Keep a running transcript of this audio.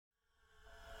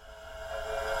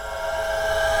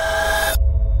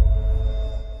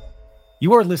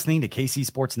You are listening to KC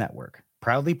Sports Network,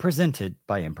 proudly presented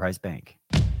by Emprise Bank.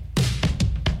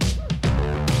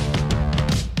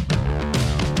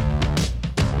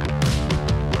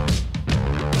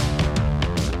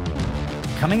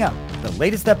 Coming up, the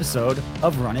latest episode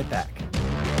of Run It Back.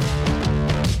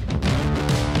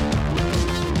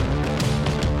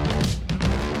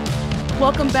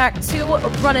 Welcome back to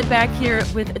Run It Back here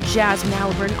with Jasmine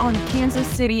Halliburton on Kansas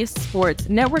City Sports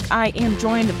Network. I am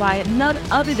joined by none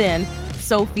other than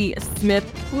Sophie Smith,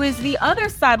 who is the other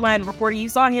sideline reporter. You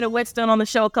saw Hannah Whetstone on the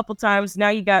show a couple times. Now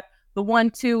you got the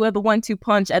 1-2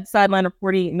 punch at sideline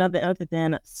reporting, none other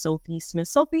than Sophie Smith.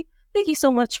 Sophie, thank you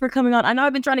so much for coming on. I know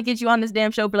I've been trying to get you on this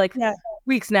damn show for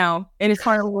weeks now, and it's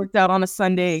finally worked out on a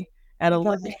Sunday at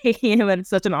 11 a.m. and it's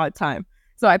such an odd time.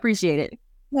 So I appreciate it.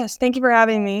 Yes, thank you for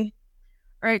having me.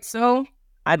 All right, so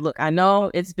I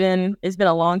know it's been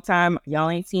a long time. Y'all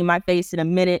ain't seen my face in a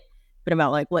minute. Been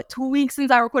about 2 weeks since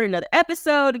I recorded another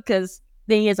episode, because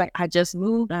thing is, I just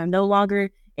moved. I'm no longer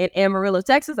in Amarillo,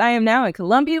 Texas. I am now in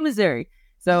Columbia, Missouri.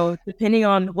 So depending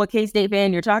on what K-State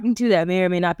fan you're talking to, that may or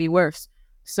may not be worse.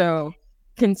 So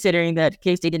considering that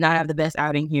K-State did not have the best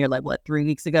outing here 3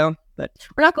 weeks ago, but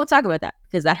we're not going to talk about that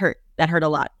because that hurt a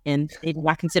lot, and they did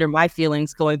not consider my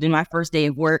feelings going to my first day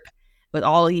of work with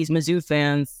all of these Mizzou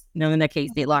fans knowing that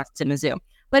K-State lost to Mizzou.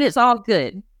 But it's all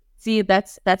good. See,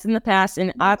 that's in the past,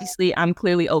 and obviously I'm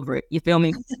clearly over it. You feel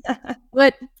me?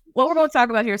 But what we're going to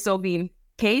talk about here, Sophie,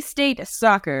 K-State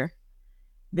soccer,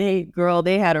 they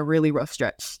had a really rough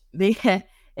stretch. They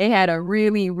had a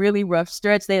really, really rough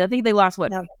stretch. I think they lost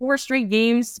 4 straight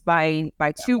games by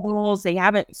 2 goals. They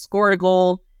haven't scored a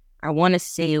goal. I want to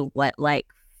say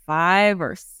 5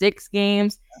 or 6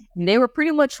 games. And they were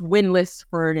pretty much winless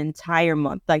for an entire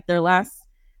month. Their last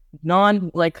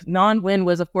non-win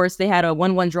was, of course, they had a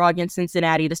 1-1 draw against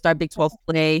Cincinnati to start Big 12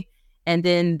 play, and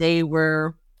then they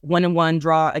were 1-1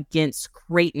 draw against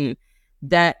Creighton.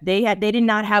 That they did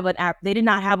not have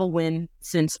a win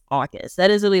since August.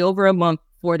 That is really over a month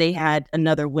before they had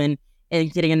another win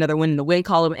and getting another win in the win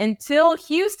column, until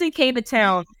Houston came to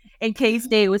town and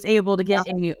K-State was able to get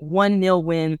a 1-0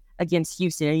 win against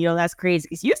Houston. And that's crazy,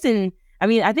 because Houston,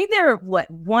 I think they were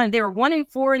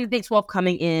 1-4 in the Big 12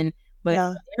 coming in,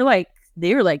 but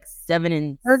they were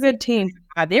 7 They're a good team.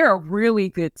 They're a really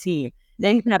good team.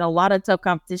 They had a lot of tough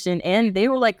competition, and they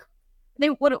were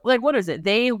what is it?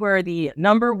 They were the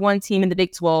number 1 team in the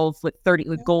Big 12 with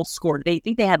 30 goals scored. They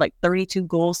think they had 32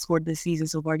 goals scored this season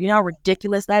so far. You know how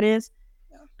ridiculous that is?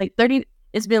 30.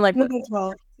 It's been in the Big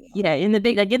 12. Yeah, in the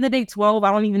Big 12,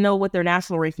 I don't even know what their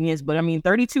national ranking is, but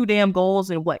 32 damn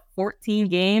goals in 14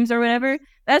 games or whatever.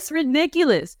 That's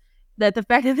ridiculous. That the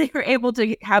fact that they were able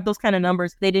to have those kind of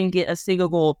numbers, they didn't get a single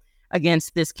goal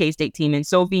against this K-State team. And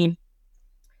Sophie,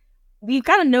 we've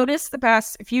kind of noticed the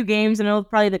past few games, and I know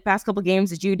probably the past couple of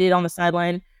games that you did on the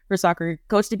sideline for soccer,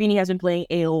 Coach Dabini has been playing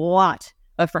a lot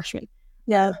of freshmen.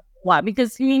 Yeah. A lot,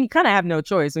 because you kind of have no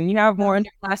choice. When you have more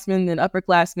underclassmen than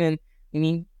upperclassmen,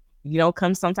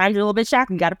 come sometimes you're a little bit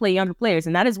shocked. You got to play younger players,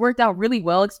 and that has worked out really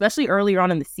well, especially earlier on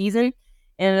in the season.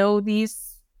 And I know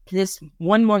this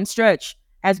 1-1 stretch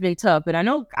has been tough, but I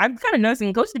know I'm kind of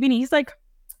noticing Coach Dabini,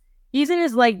 he's in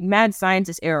his mad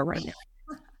scientist era right now,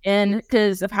 and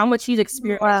because of how much he's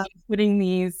experienced putting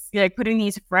these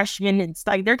freshmen and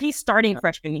he's starting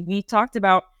freshmen. We talked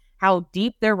about how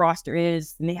deep their roster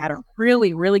is, and they had a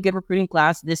really, really good recruiting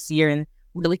class this year and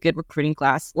really good recruiting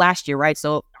class last year, right?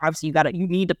 So obviously you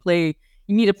need to play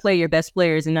your best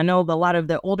players, and I know a lot of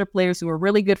the older players who were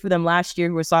really good for them last year,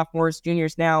 who are sophomores,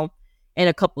 juniors now, and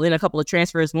a couple of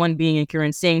transfers, one being in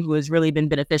Kieran Singh, who has really been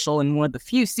beneficial and one of the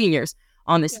few seniors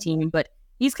on this team. But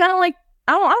he's kind of I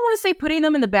don't want to say putting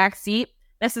them in the back seat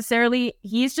necessarily.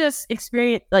 He's just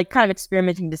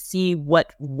experimenting to see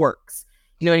what works.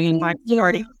 You know what I mean? Like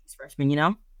starting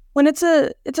freshmen, When it's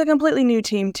a completely new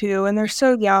team too, and they're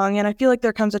so young, and I feel like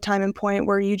there comes a time and point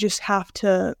where you just have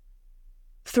to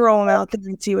throw them out there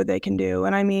and see what they can do.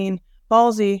 And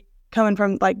ballsy coming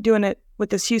from doing it with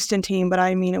this Houston team, but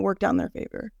it worked out in their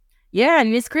favor. Yeah,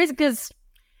 and it's crazy because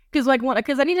I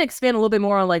need to expand a little bit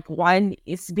more on why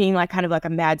it's being kind of a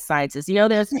mad scientist.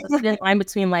 There's a thin line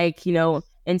between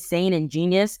insane and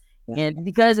genius, and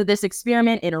because of this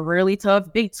experiment in a really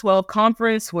tough Big 12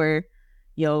 conference where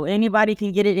anybody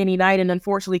can get it any night, and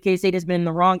unfortunately K-State has been in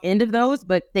the wrong end of those,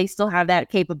 but they still have that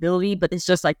capability. But it's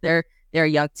just they're a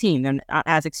young team. They're not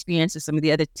as experienced as some of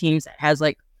the other teams that has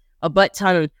a butt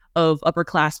ton of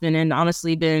upperclassmen, and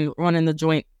honestly been running the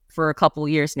joint for a couple of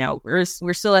years now. We're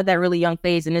still at that really young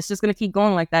phase, and it's just going to keep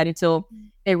going like that until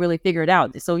they really figure it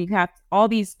out. So you have all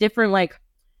these different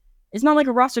it's not like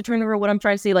a roster turnover. What I'm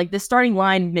trying to say, like the starting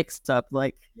line mixed up.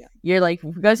 Like you're like,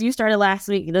 because you started last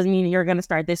week, it doesn't mean you're going to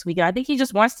start this week. And I think he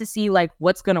just wants to see like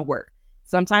what's going to work.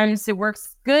 Sometimes it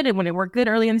works good, and when it worked good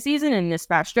early in the season, and this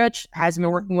fast stretch hasn't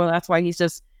been working well, that's why he's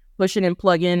just pushing and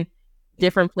plugging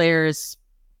different players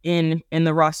in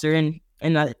the roster and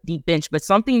in the deep bench. But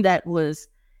something that was,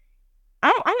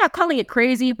 I'm not calling it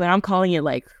crazy, but I'm calling it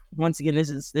like, once again, this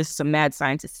is some mad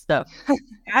scientist stuff.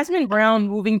 Jasmine Brown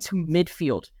moving to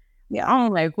midfield. Yeah,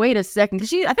 I'm like, wait a second,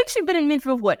 because I think she's been in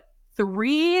midfield what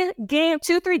 3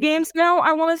 games now,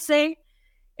 I want to say.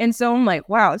 And so I'm like,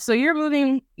 wow. So you're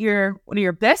moving one of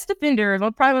your best defenders,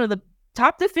 probably one of the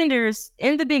top defenders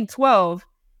in the Big 12,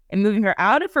 and moving her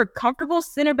out of her comfortable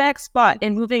center back spot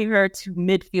and moving her to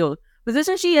midfield,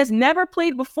 position she has never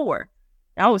played before.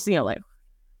 I was seeing like,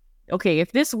 okay,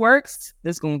 if this works,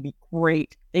 this is going to be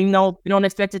great. Even though we don't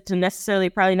expect it to necessarily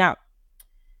probably not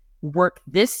work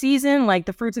this season, like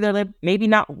the fruits of their labor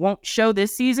maybe won't show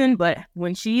this season, but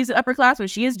when she's upper class, when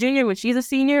she is junior, when she's a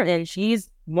senior, and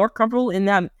she's more comfortable in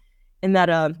that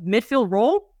midfield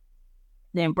role,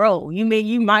 then bro,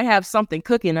 you might have something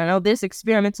cooking. I know this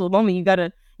experimental moment, you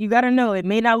gotta know it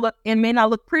may not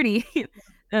look pretty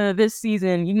this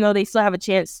season, even though they still have a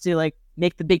chance to like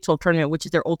make the Big 12 tournament, which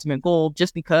is their ultimate goal.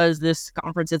 Just because this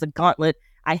conference is a gauntlet,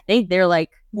 I think they're like,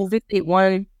 well, if they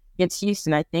won against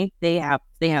Houston, I think they have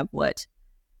what?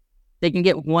 They can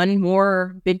get one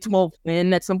more Big 12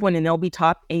 win at some point, and they'll be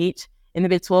top 8 in the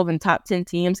Big 12, and top 10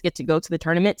 teams get to go to the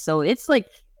tournament. So it's like,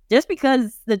 just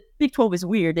because the Big 12 is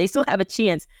weird, they still have a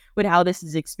chance with how this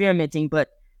is experimenting. But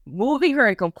moving her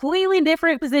in a completely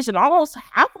different position, almost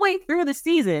halfway through the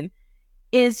season,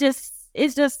 is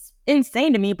just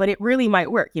insane to me. But it really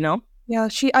might work, you know? Yeah,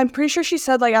 I'm pretty sure she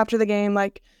said like after the game,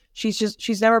 like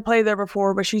she's never played there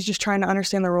before, but she's just trying to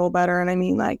understand the role better. And I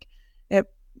mean, like, if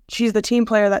she's the team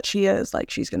player that she is, like,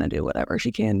 she's gonna do whatever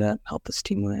she can to help this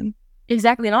team win.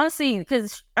 Exactly. And honestly,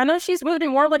 because I know she's moved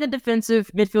in more like a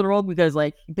defensive midfield role, because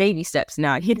like baby steps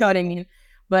now, you know what I mean?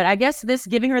 But I guess this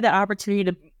giving her the opportunity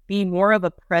to be more of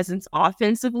a presence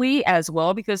offensively as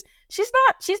well, because she's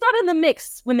not in the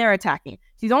mix when they're attacking.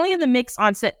 She's only in the mix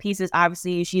on set pieces.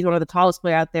 Obviously, she's one of the tallest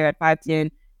players out there at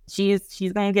 5'10".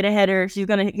 She's gonna get a header. She's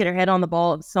gonna get her head on the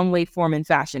ball in some way, form, and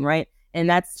fashion, right?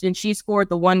 And she scored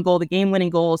the one goal, the game-winning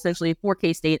goal, essentially for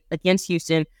K-State against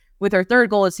Houston, with her third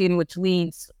goal of the season, which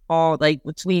leads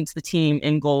the team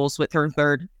in goals with her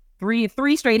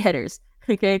three straight headers.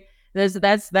 Okay,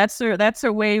 that's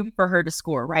her way for her to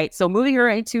score, right? So moving her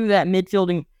into that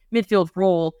midfield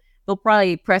role, they'll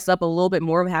probably press up a little bit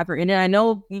more, have her in it. I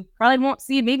know you probably won't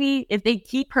see, maybe if they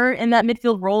keep her in that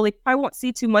midfield role, they probably won't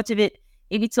see too much of it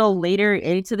maybe till later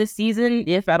into the season,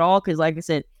 if at all, because like I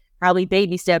said, probably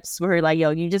baby steps where like,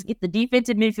 yo, you just get the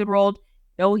defensive midfield role.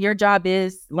 Your job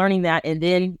is learning that, and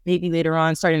then maybe later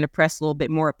on starting to press a little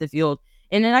bit more up the field.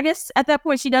 And then I guess at that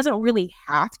point, she doesn't really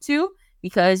have to,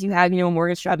 because you have,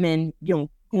 Morgan Strutman,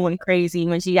 going crazy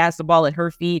when she has the ball at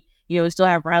her feet. Still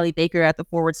have Riley Baker at the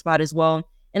forward spot as well.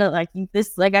 And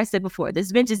like I said before,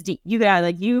 this bench is deep. You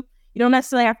don't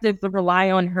necessarily have to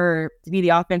rely on her to be the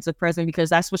offensive presence,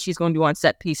 because that's what she's going to do on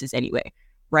set pieces anyway,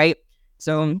 right?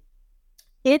 So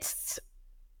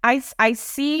I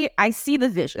see the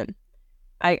vision.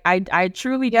 I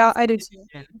truly I do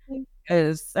too.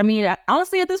 Because I mean,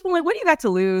 honestly, at this point, like, what do you got to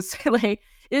lose? Like,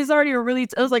 it's already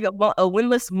it was like a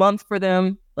winless month for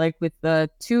them, like with the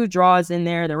 2 draws in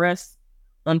there, the rest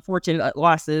unfortunate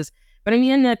losses. But I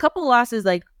mean, a couple of losses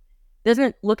like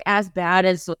doesn't look as bad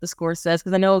as what the score says,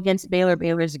 because I know against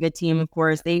Baylor's a good team, of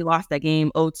course. They lost that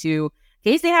game 0-2.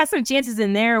 K-State had some chances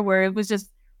in there where it was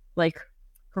just like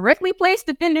correctly placed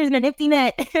defenders in an empty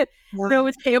net that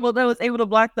was able to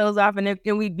block those off, and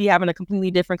we'd be having a completely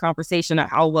different conversation of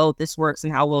how well this works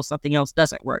and how well something else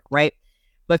doesn't work, right?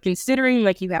 But considering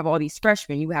like you have all these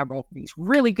freshmen, you have all these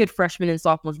really good freshmen and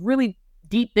sophomores, really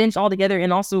deep bench altogether,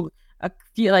 and also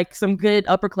some good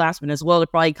upperclassmen as well to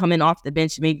probably come in off the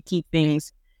bench and maybe keep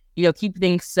things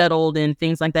settled and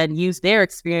things like that, and use their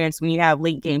experience when you have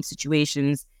late game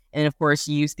situations, and of course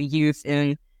use the youth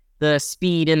and the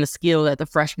speed and the skill that the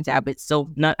freshmen have, but still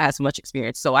not as much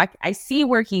experience. So I see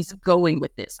where he's going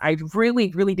with this. I really,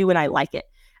 really do, and I like it.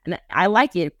 And I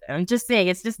like it. I'm just saying,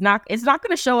 it's not going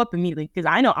to show up immediately, because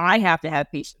I know I have to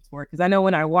have patience for it, because I know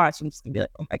when I watch, I'm just going to be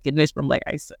like, oh my goodness, but I'm like,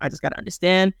 I just got to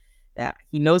understand that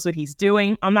he knows what he's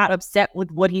doing. I'm not upset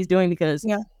with what he's doing, because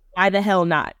why the hell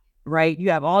not, right? You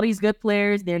have all these good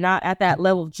players. They're not at that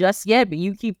level just yet, but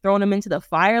you keep throwing them into the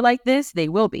fire like this, they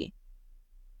will be.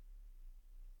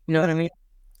 You know what I mean?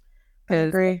 I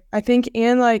agree. I think,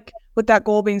 and like with that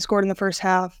goal being scored in the first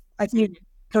half, I think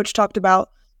Coach talked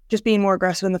about just being more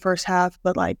aggressive in the first half.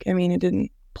 But like, I mean, it didn't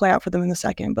play out for them in the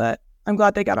second. But I'm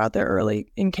glad they got out there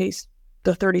early in case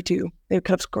they could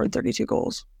have scored 32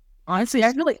 goals. Honestly,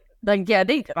 I feel like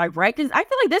they like right because I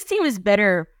feel like this team is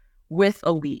better with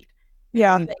a lead.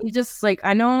 Yeah, You just like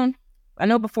I know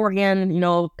beforehand,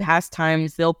 past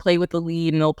times they'll play with the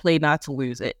lead and they'll play not to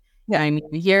lose it. Yeah. I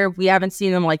mean, here we haven't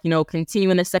seen them continue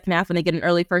in the second half when they get an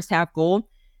early first half goal,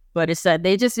 but it's that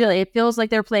they just it feels like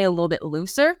they're playing a little bit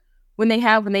looser when they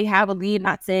have a lead.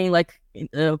 Not saying like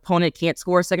the opponent can't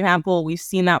score a second half goal. We've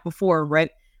seen that before,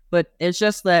 right? But it's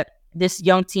just that this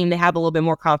young team, they have a little bit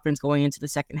more confidence going into the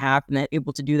second half, and they're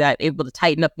able to do that, able to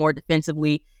tighten up more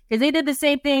defensively. Because they did the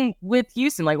same thing with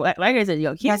Houston. Like I said,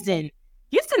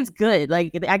 Houston's good.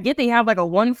 Like I get they have like a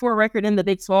 1-4 record in the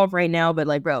Big 12 right now, but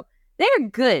like, bro, they're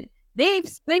good. They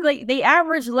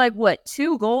average like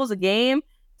 2 goals a game,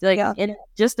 and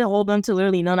just to hold them to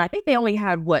literally none. I think they only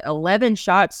had 11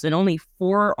 shots and only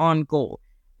 4 on goal.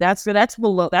 That's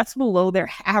below their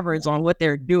average on what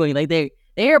they're doing. Like they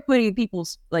are putting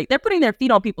they're putting their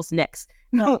feet on people's necks,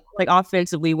 like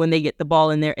offensively when they get the ball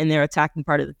in their attacking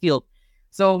part of the field.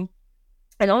 So,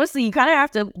 and honestly, you kind of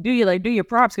have to do your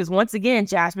props because once again,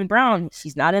 Jasmine Brown,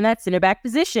 she's not in that center back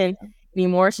position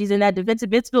anymore. She's in that defensive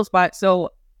midfield spot.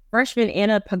 So, freshman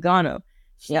Anna Pagano,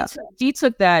 she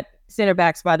took that center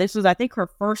back spot. This was, I think, her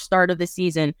first start of the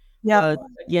season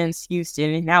against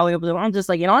Houston, and now I'm just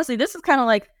like, and honestly, this is kind of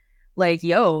like,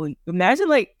 yo, imagine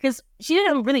because she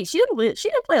didn't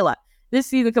play a lot this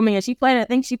season coming in. I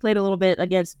think she played a little bit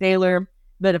against Baylor,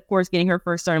 but of course, getting her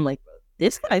first start, I'm like,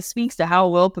 this guy speaks to how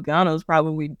well Pagano's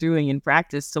probably doing in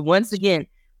practice. So once again,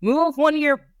 move one of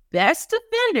your best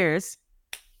defenders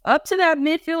up to that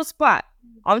midfield spot.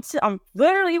 I'm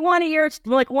literally one of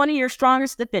your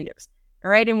strongest defenders,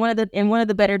 all right, and one of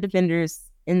the better defenders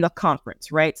in the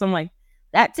conference, right? So I'm like,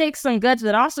 that takes some guts.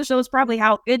 That also shows probably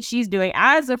how good she's doing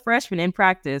as a freshman in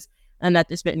practice and that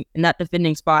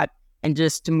defending spot, and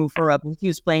just to move her up. She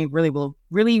was playing really well,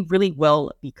 really, really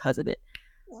well because of it.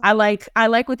 I like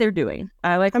what they're doing.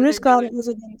 I'm just glad it was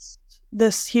against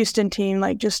this Houston team,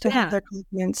 like just to have their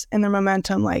confidence and their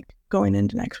momentum, like going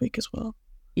into next week as well.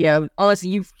 Yeah,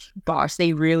 honestly,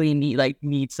 they really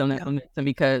need some of that momentum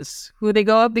because who they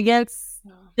go up against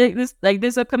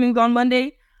this upcoming on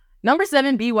Monday, number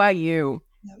 7 BYU.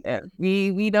 Yeah,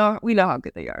 we know how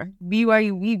good they are.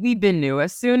 BYU, we've been new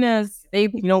as soon as they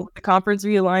the conference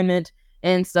realignment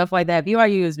and stuff like that.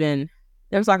 BYU has been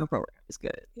their soccer program is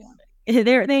good. Yeah.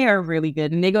 They are really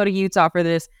good, and they go to Utah for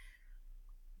this.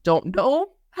 Don't know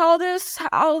how this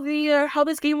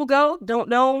game will go. Don't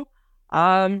know.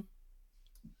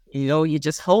 You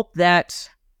just hope that.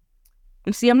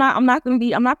 And see, I'm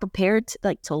not prepared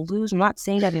to lose. I'm not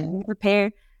saying that I'm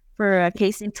prepared for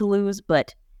Casey to lose,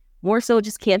 but more so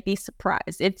just can't be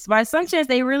surprised. It's my assumption is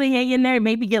they really hang in there,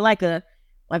 maybe get like a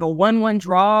 1-1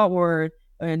 draw or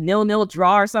a 0-0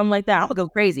 draw or something like that. I'll go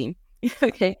crazy.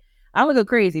 Okay. I'll go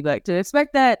crazy, but to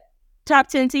expect that top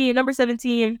 10 team, number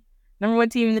 17, number 1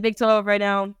 team in the Big 12 right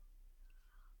now,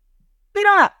 we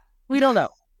don't know. We don't know.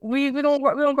 We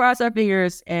don't cross our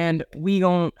fingers, and we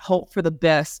don't hope for the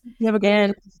best.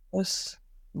 Again,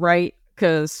 right?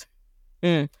 Because,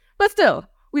 but still,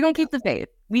 we gonna keep the faith.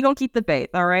 We gonna keep the faith.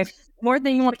 All right. More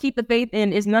thing you want to keep the faith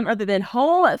in is none other than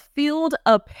Home Field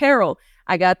Apparel.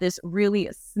 I got this really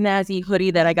snazzy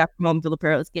hoodie that I got from Home Field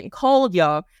Apparel. It's getting cold,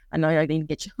 y'all. I know I need to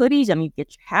get your hoodies. I need to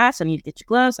get your hats. I need to get your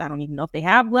gloves. I don't even know if they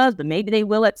have gloves, but maybe they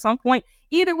will at some point.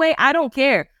 Either way, I don't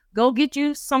care. Go get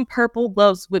you some purple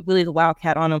gloves with Willie the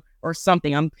Wildcat on them or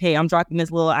something. I'm dropping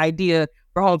this little idea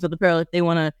for Home Field Apparel if they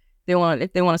want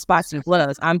to spot some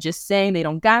gloves. I'm just saying they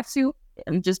don't got to.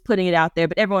 I'm just putting it out there.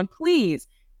 But everyone, please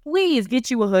get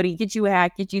you a hoodie, get you a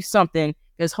hat, get you something,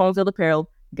 because Home Field Apparel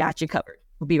got you covered.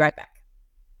 We'll be right back.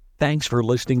 Thanks for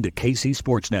listening to KC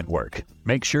Sports Network.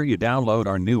 Make sure you download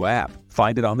our new app.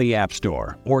 Find it on the App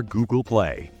Store or Google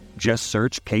Play. Just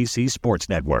search KC Sports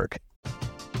Network.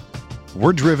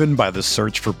 We're driven by the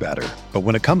search for better. But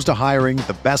when it comes to hiring,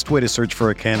 the best way to search for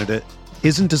a candidate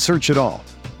isn't to search at all.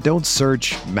 Don't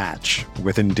search, match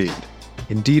with Indeed.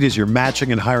 Indeed is your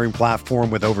matching and hiring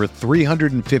platform with over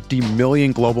 350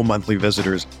 million global monthly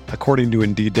visitors, according to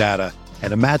Indeed data,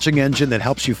 and a matching engine that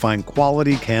helps you find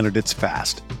quality candidates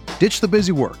fast. Ditch the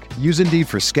busy work. Use Indeed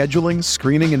for scheduling,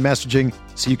 screening, and messaging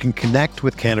so you can connect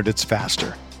with candidates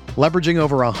faster. Leveraging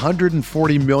over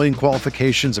 140 million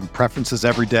qualifications and preferences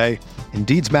every day,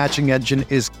 Indeed's matching engine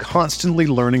is constantly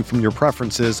learning from your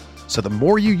preferences, so the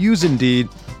more you use Indeed,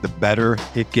 the better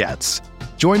it gets.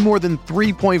 Join more than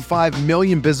 3.5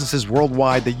 million businesses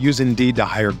worldwide that use Indeed to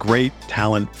hire great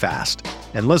talent fast.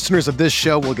 And listeners of this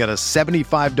show will get a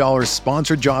 $75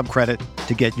 sponsored job credit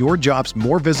to get your jobs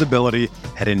more visibility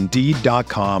at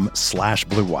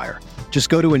Indeed.com/Blue Wire. Just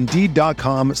go to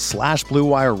Indeed.com/Blue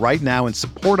Wire right now and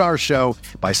support our show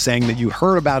by saying that you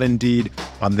heard about Indeed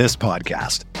on this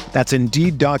podcast. That's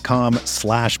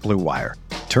Indeed.com/Blue Wire.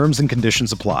 Terms and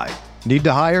conditions apply. Need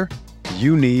to hire?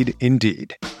 You need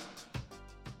Indeed.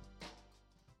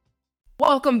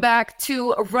 Welcome back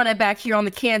to Run It Back here on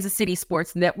the Kansas City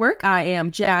Sports Network. I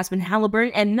am Jasmine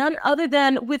Halliburton, and none other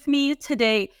than with me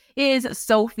today is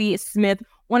Sophie Smith,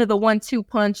 one of the 1-2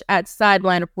 punch at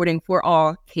sideline reporting for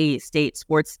all K-State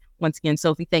sports. Once again,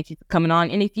 Sophie, thank you for coming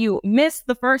on. And if you missed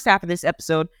the first half of this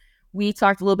episode, we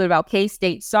talked a little bit about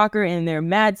K-State soccer and their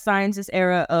mad scientist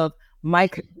era of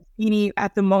Mike Heaney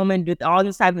at the moment, with all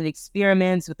these type of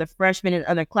experiments with the freshmen and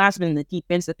underclassmen and the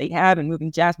defense that they have, and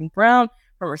moving Jasmine Brown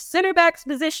from her center back's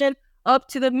position up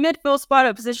to the midfield spot,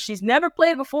 a position she's never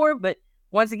played before. But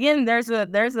once again, there's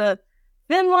a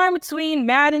thin line between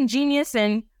mad and genius,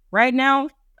 and right now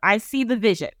I see the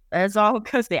vision. That's all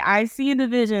because I see the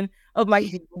vision of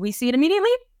Mike. We see it immediately?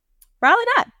 Probably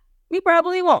not. We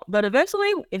probably won't. But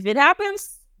eventually, if it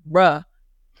happens,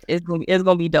 it's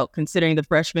gonna be dope, considering the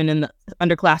freshman and the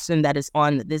underclassmen that is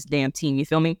on this damn team. You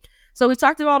feel me? So we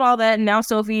talked about all that, and now,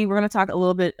 Sophie, we're gonna talk a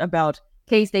little bit about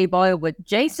K-State ball with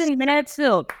Jason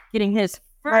Mansfield getting his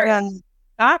first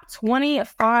top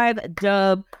 25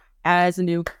 dub as a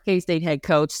new K-State head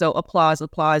coach. So applause.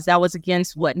 That was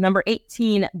against number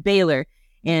 18 Baylor.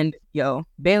 And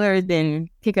Baylor has been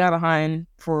kicking out behind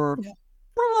for a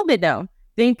little bit now. I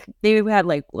think they had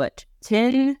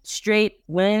 10 straight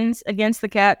wins against the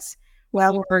Cats.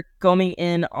 Well, we're going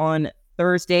in on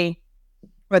Thursday,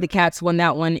 where the Cats won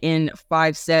that one in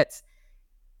 5 sets.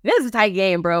 This is a tight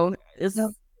game, bro.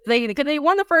 They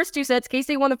won the first 2 sets.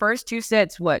 K-State won the first 2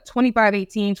 sets,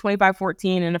 25-18,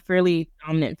 25-14 in a fairly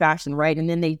dominant fashion, right? And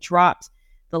then they dropped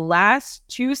the last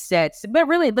 2 sets, but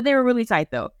they were really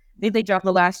tight, though. They dropped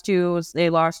the last 2.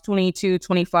 They lost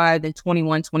 22-25, then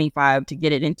 21-25 to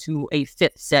get it into a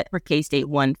 5th set where K-State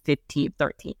won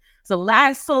 15-13. So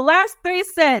last 3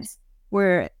 sets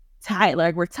were tight.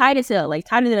 We're tight as hell,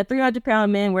 tighter than a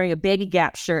 300-pound man wearing a baggy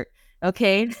Gap shirt.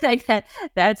 Okay,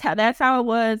 that's how it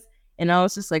was, and I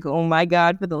was just like, oh my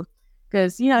god,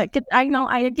 because I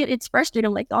get it's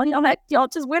frustrating. I'm like, y'all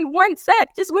just win one set,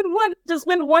 just win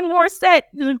one more set,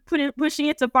 pushing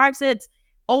it to 5 sets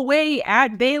away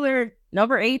at Baylor,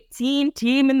 number 18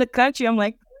 team in the country. I'm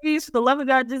like, please, for the love of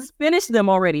God, just finish them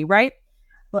already, right?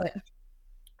 But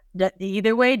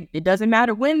either way, it doesn't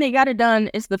matter when they got it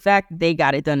done. It's the fact that they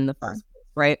got it done in the first place,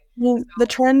 right? Well, the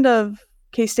trend of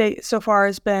K-State so far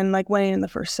has been winning in the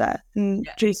first set, and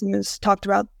Jason has talked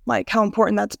about how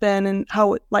important that's been and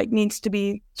how it needs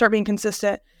to start being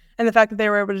consistent, and the fact that they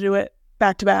were able to do it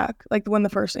back to back, win the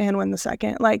first and win the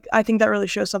second. I think that really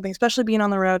shows something, especially being on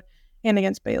the road and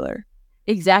against Baylor.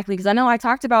 Exactly, because I know I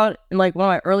talked about in one of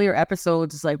my earlier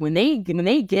episodes, when they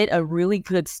get a really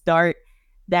good start,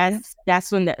 that's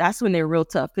when they're real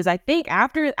tough. Because I think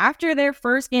after their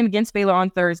first game against Baylor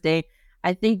on Thursday,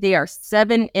 I think they are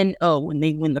 7-0 when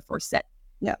they win the first set.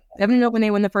 Yeah, 7-0 when they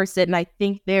win the first set, and I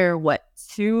think they're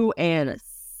 2-6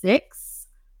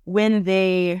 when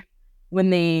they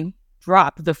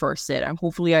drop the first set.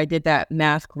 Hopefully, I did that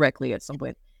math correctly at some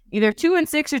point. Either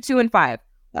 2-6 or 2-5.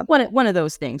 One of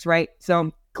those things, right?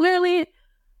 So clearly,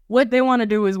 what they want to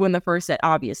do is win the first set,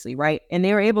 obviously, right? And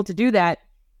they were able to do that.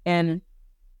 And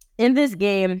in this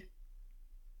game,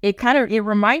 it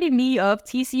reminded me of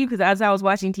TCU, because as I was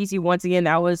watching TCU once again,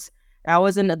 that was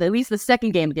in at least the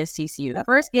second game against TCU. The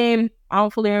first game, I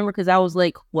don't fully remember, because that was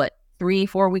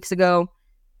 3-4 weeks ago.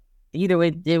 Either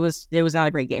way, it was not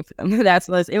a great game for them. It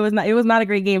was not a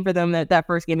great game for them, that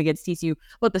first game against TCU.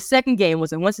 But the second game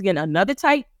was, once again, another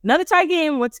tight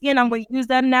game. Once again, I'm going to use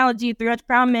that analogy: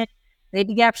 300-pound man,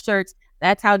 baby Gap shirts.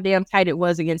 That's how damn tight it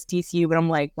was against TCU. But I'm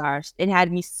like, gosh, it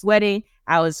had me sweating.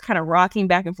 I was kind of rocking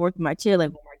back and forth in my chair, oh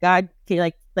my god,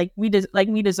 okay, we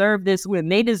deserve this win.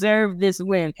 They deserve this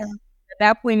win. Yeah. At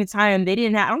that point in time, they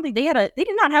did not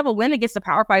have a win against a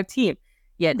Power 5 team.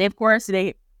 Yeah, they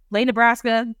played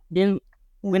Nebraska, didn't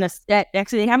win a set.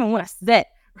 Actually, they haven't won a set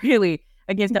really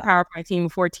against the Power 5 team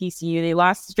before TCU. They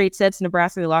lost straight sets in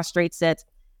Nebraska. They lost straight sets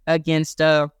against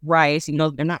Rice.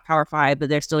 They're not Power 5, but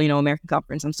they're still American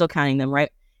Conference. I'm still counting them,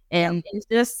 right? And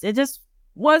it just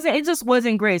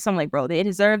wasn't great. So I'm like, bro, they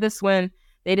deserve this win.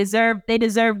 They deserve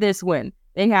this win.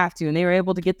 They have to, and they were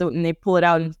able to and they pull it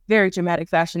out in very dramatic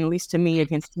fashion, at least to me,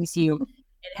 against TCU. And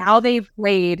how they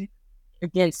played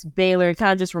against Baylor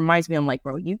kind of just reminds me. I'm like,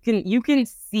 bro, you can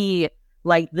see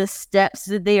the steps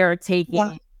that they are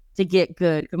taking to get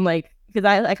good. I'm like, because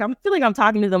I feel like I'm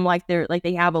talking to them like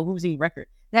they have a losing record.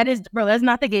 That is, bro, that's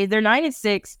not the case. They're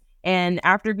 9-6, and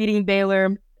after beating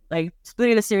Baylor, like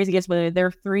splitting the series against Baylor,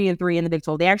 they're 3-3 in the Big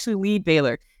 12. They actually lead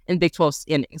Baylor in Big 12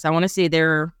 standings. I want to say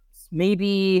they're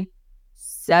maybe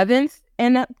 7th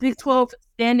in that Big 12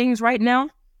 standings right now.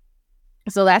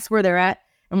 So that's where they're at.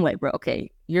 I'm like, bro,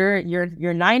 okay, you're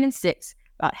 9-6,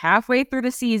 about halfway through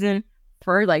the season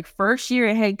for like first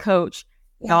year head coach.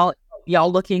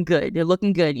 Y'all looking good. They're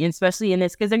looking good, and especially in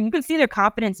this, because you can see their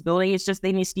confidence building. It's just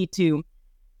they just need to,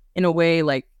 in a way,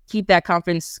 like keep that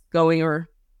confidence going, or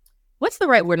what's the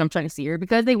right word I'm trying to see here?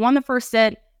 Because they won the first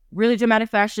set, really dramatic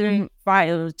fashion.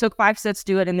 It took 5 sets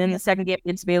to do it, and then the second game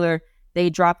against Baylor, they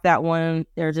dropped that one.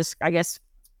 They're just, I guess,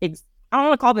 I don't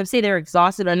want to call them, say they're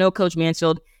exhausted. I know Coach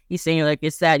Mansfield, he's saying like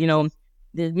it's that,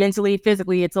 mentally,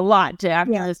 physically, it's a lot to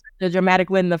after the dramatic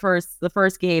win the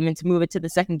first game and to move it to the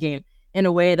second game. In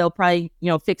a way, they'll probably,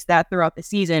 fix that throughout the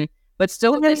season. But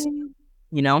still, when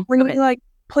you like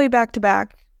play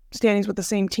back-to-back standings with the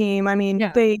same team, I mean,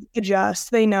 they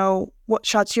adjust. They know what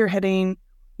shots you're hitting,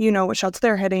 what shots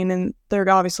they're hitting, and they're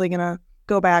obviously gonna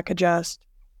go back, adjust,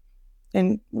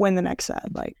 and win the next set.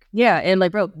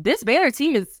 And bro, this Baylor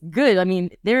team is good. I mean,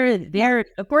 they're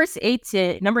of course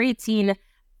number 18. I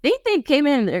think they came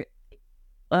in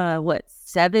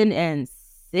 7-6.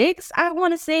 I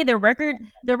want to say their record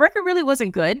really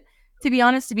wasn't good, to be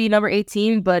honest, to be number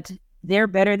 18, but they're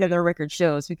better than their record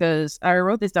shows, because I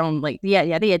wrote this down.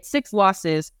 They had 6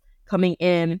 losses coming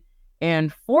in,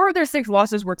 and 4 of their 6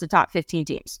 losses were to top 15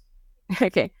 teams.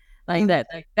 Okay.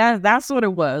 That's what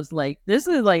it was. This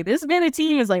Baylor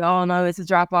team is like, oh no, it's a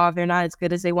drop off. They're not as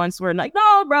good as they once were. Like,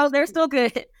 no, bro, they're still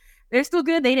good. They're still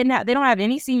good. They don't have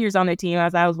any seniors on their team.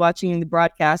 As I was watching the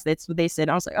broadcast, that's what they said.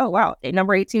 I was like, oh wow, they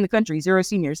number 18 in the country, 0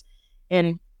 seniors,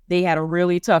 and they had a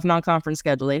really tough non-conference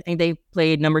schedule. I think they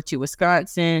played number 2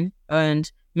 Wisconsin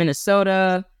and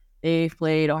Minnesota. They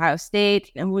played Ohio State,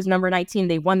 and who was number 19.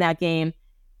 They won that game.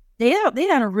 They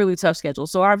had a really tough schedule.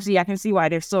 So obviously, I can see why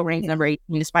they're still ranked number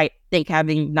 18, despite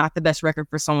having not the best record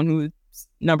for someone who's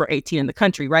number 18 in the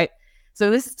country, right?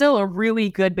 So this is still a really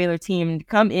good Baylor team to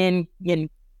come in and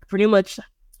pretty much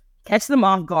catch them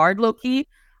off guard, low-key,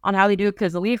 on how they do it,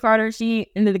 because Aaliyah Carter, she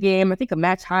ended the game, I think, a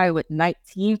match high with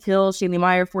 19 kills. Shaylee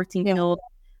Meyer, 14 kills.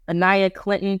 Anaya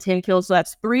Clinton, 10 kills. So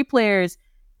that's 3 players,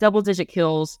 double-digit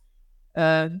kills.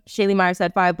 Shaylee Myers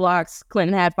had 5 blocks.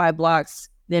 Clinton had 5 blocks.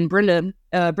 Then Brenda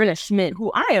Schmidt, who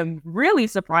I am really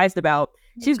surprised about.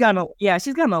 She's gotten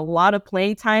a lot of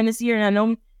playing time this year, and I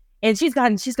know, and she's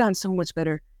gotten so much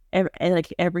better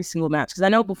every single match. Because I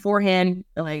know beforehand,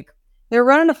 they were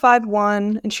running a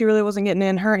 5-1, and she really wasn't getting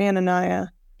in. Her and Anaya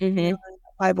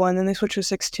 5-1, then they switched to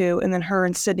 6-2, and then her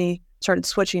and Sydney started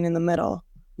switching in the middle.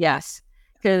 Yes,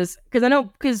 because I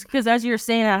know, because as you're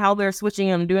saying how they're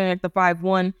switching and doing the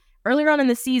 5-1 earlier on in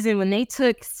the season, when they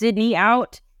took Sydney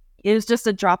out, it was just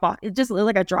a drop off. It just looked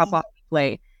like a drop off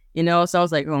play, So I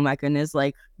was like, oh my goodness,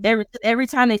 every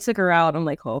time they took her out, I'm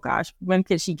like, oh gosh, when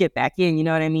can she get back in? You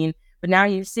know what I mean? But now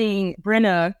you're seeing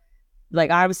Brenna,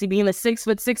 obviously being the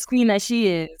 6'6" queen that she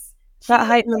is. That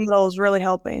height in the middle is really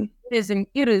helping.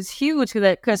 It is huge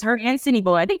because her and Sydney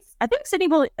Bowl, I think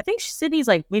Sydney's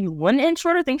maybe 1 inch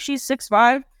shorter. I think she's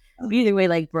 6'5". Either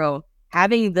way, bro,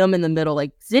 having them in the middle,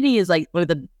 Sydney is one of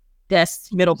the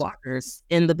best middle blockers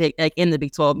in the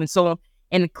Big 12,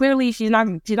 and clearly she's not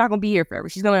gonna be here forever.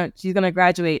 She's gonna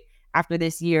graduate after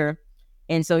this year,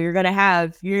 and so you're gonna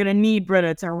need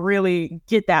Brenna to really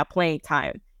get that playing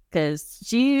time, because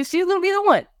she's gonna be the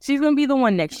one. She's gonna be the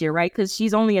one next year, right? Because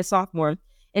she's only a sophomore,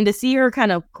 and to see her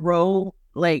kind of grow,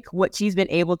 what she's been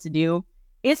able to do,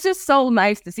 it's just so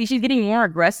nice to see. She's getting more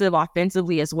aggressive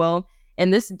offensively as well,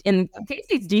 and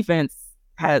K-State's defense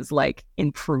has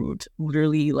improved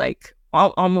literally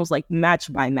almost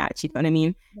match by match. You know what I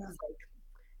mean?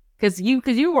 Because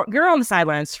you're on the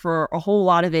sidelines for a whole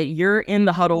lot of it. You're in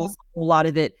the huddles a whole lot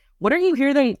of it. What are you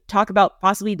hearing them talk about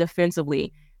possibly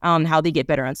defensively on how they get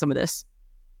better on some of this?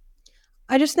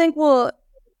 I just think,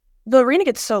 the arena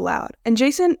gets so loud, and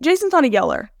Jason's not a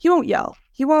yeller. He won't yell.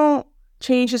 He won't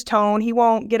change his tone. He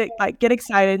won't get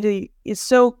excited. He is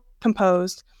so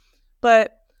composed.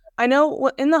 But I know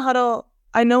in the huddle,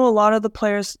 I know a lot of the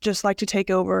players just like to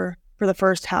take over for the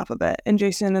first half of it, and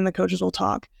Jason and the coaches will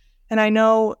talk. And I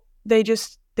know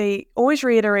they always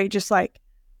reiterate just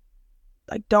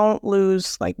don't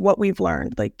lose what we've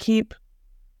learned. Keep,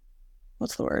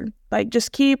 what's the word?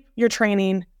 Just keep your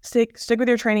training. Stick with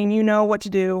your training. You know what to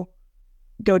do.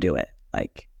 Go do it.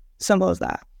 Simple as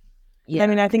that. Yeah. I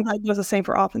mean, I think that was the same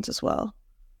for offense as well.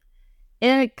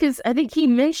 And because I think he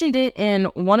mentioned it in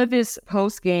one of his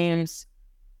post games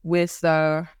with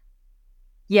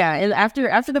Yeah, and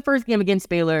after the first game against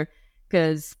Baylor,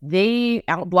 because they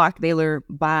outblocked Baylor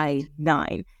by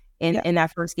 9 in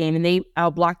that first game, and they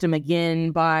outblocked them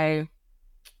again by.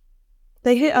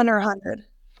 They hit under 100.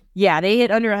 Yeah, they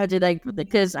hit under 100, like,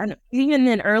 because even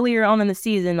then earlier on in the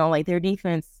season, like their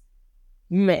defense,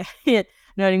 man, you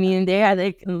know what I mean? They had,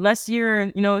 like, unless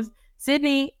you're,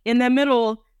 Sydney in the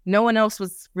middle, no one else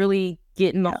was really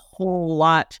getting a whole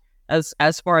lot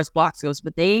as far as blocks goes.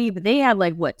 But they had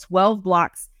like 12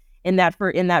 blocks in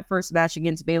that first match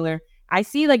against Baylor. I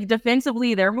see, like,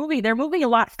 defensively they're moving a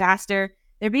lot faster.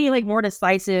 They're being, like, more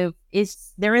decisive.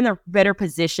 They're in their better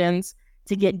positions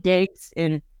to get digs,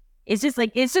 and it's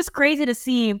just crazy to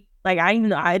see. Like,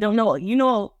 I don't know, you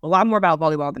know a lot more about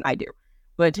volleyball than I do,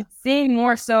 but seeing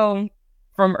more so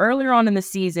from earlier on in the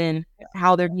season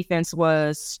how their defense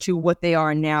was to what they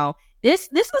are now. This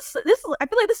I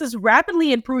feel like this is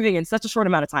rapidly improving in such a short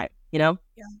amount of time. Yeah.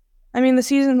 I mean, the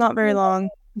season's not very long,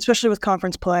 especially with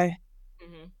conference play.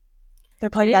 Mm-hmm. They're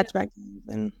playing back-to-back games,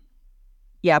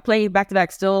 and playing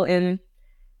back-to-back still, and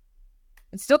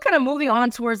it's still kind of moving on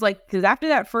towards, like, because after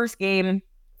that first game,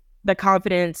 the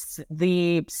confidence,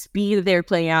 the speed that they were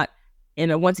playing out,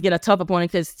 and once again a tough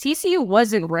opponent, because TCU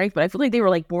wasn't ranked, but I feel like they were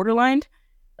like borderline,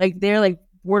 like they're like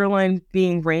borderline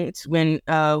being ranked when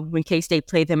K-State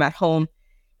played them at home.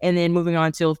 And then moving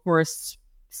on to, of course,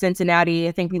 Cincinnati.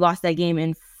 I think we lost that game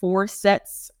in 4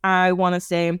 sets, I want to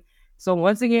say. So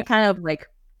once again, kind of like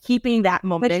keeping that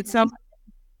momentum.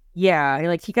 Yeah,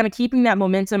 like he kind of keeping that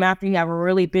momentum after you have a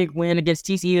really big win against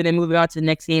TCU, and then moving on to the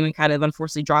next game and kind of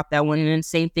unfortunately drop that one. And then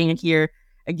same thing here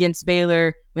against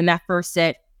Baylor, when that first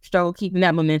set struggled keeping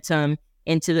that momentum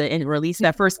and releasing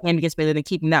that first game against Baylor, then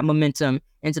keeping that momentum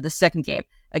into the second game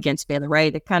against Baylor,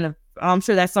 right? It kind of, I'm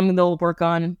sure that's something they'll work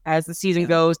on as the season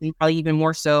goes, and probably even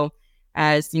more so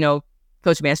as,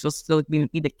 Coach Mansfield will still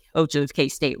be the coach of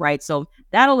K-State, right? So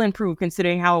that'll improve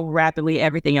considering how rapidly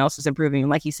everything else is improving,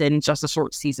 like he said, in just a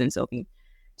short season, Sophie.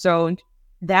 So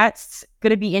that's going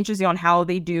to be interesting on how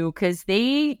they do, because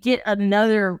they get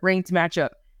another ranked matchup.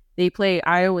 They play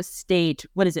Iowa State,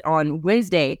 on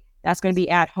Wednesday. That's going to be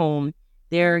at home.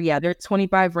 They're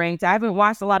 25 ranked. I haven't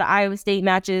watched a lot of Iowa State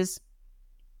matches,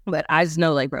 but I just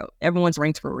know, like, bro, everyone's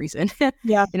ranked for a reason.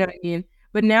 Yeah. You know what I mean?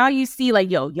 But now you see, like,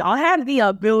 y'all have the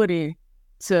ability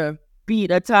to beat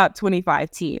a top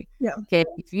 25 team. Yeah. Okay.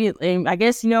 I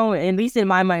guess, at least in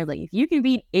my mind, like, if you can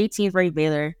beat 18th ranked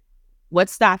Baylor,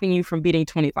 what's stopping you from beating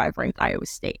 25 ranked Iowa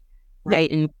State?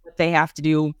 Right. And what they have to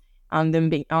do on them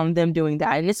doing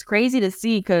that. And it's crazy to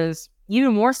see, because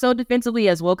even more so defensively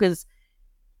as well, because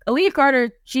Aaliyah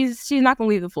Carter, she's not gonna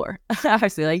leave the floor.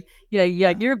 Obviously, like,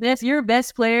 you're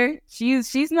best player.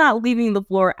 She's not leaving the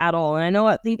floor at all. And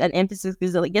I think that emphasis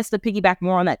is, I guess, to piggyback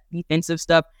more on that defensive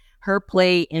stuff. Her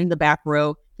play in the back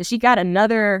row, because she got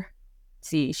another.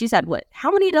 She's had how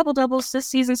many double doubles this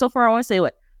season so far? I want to say 3?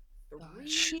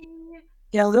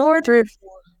 Yeah, Lord, 3 or 4.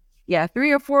 Yeah,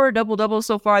 3 or 4 double doubles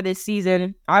so far this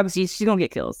season. Obviously, she's gonna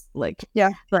get kills. Like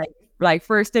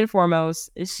first and foremost,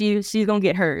 she's gonna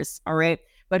get hers. All right.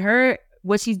 But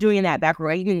what she's doing in that back row,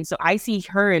 right? So I see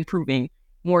her improving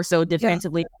more so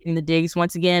defensively in the digs.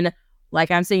 Once again,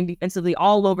 like I'm saying, defensively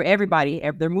all over everybody.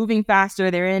 They're moving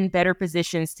faster. They're in better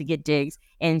positions to get digs.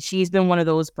 And she's been one of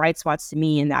those bright spots to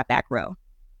me in that back row.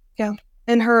 Yeah.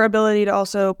 And her ability to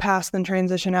also pass, then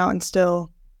transition out and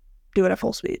still do it at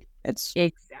full speed. It's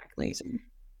exactly. Amazing.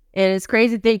 And it's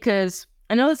crazy because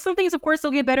I know some things, of course,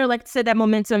 will get better. Like I said, that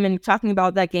momentum, and talking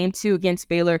about that game 2 against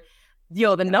Baylor.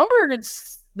 The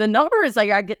numbers,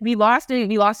 like, we lost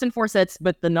in 4 sets,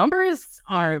 but the numbers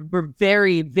were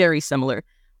very, very similar.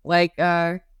 Like,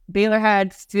 Baylor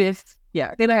had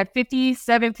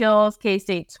 57 kills,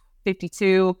 K-State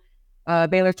 52,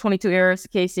 Baylor 22 errors,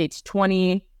 K-State's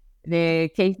 20. The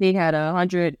K-State had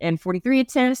 143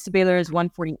 attempts, Baylor is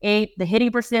 148. The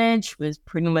hitting percentage was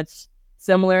pretty much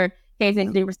similar. K-State's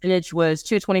hitting percentage was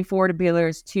 224 to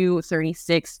Baylor's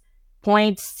 236.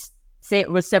 Points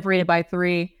was separated by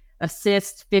 3.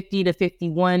 Assists 50 to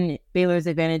 51, Baylor's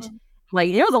advantage.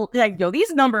 Like, these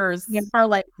numbers are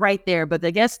like right there. But I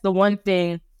guess the one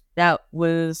thing that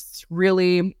was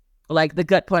really like the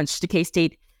gut punch to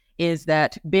K-State is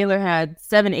that Baylor had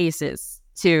 7 aces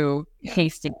to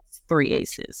K-State's 3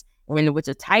 aces. Which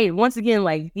is tight. Once again,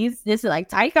 like, this is like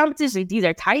tight competition. These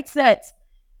are tight sets,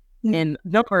 and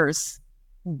numbers,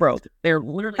 bro. They're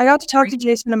literally. I got to talk to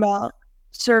Jason about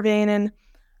surveying, and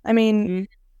I mean,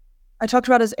 I talked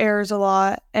about his errors a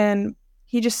lot, and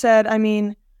he just said, I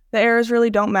mean, the errors really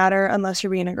don't matter unless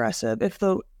you're being aggressive. If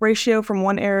the ratio from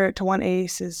 1 error to 1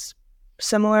 ace is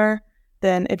similar,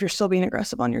 then if you're still being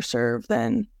aggressive on your serve,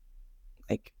 then,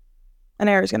 like, an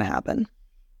error is going to happen.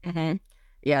 Mm-hmm.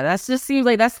 Yeah, that just seems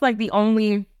like that's like the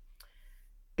only,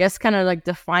 guess, kind of like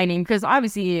defining, because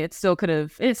obviously it still could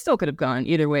have gone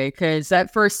either way, because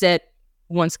that first set,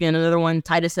 once again, another one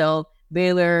tight as hell.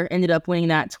 Baylor ended up winning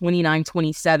that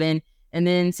 29-27, and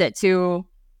then set 2,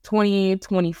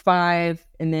 20-25,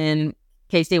 and then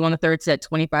K-State won the third set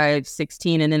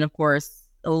 25-16, and then of course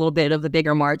a little bit of the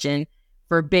bigger margin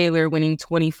for Baylor winning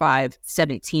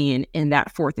 25-17 in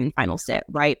that fourth and final set,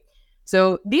 right?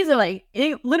 So these are like,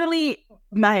 it literally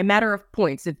my matter of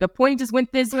points. If the point just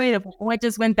went this way, if the point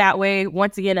just went that way,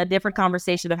 once again, a different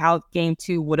conversation of how game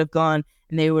 2 would have gone,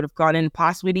 and they would have gone in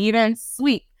possibly to even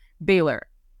sweep Baylor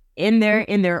in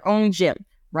their own gym,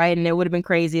 right? And it would have been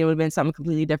crazy. It would have been something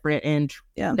completely different. And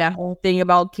that whole thing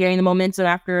about carrying the momentum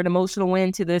after an emotional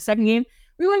win to the second game,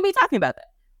 we wouldn't be talking about that.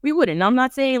 We wouldn't. And I'm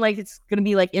not saying like it's gonna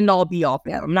be like end all be all.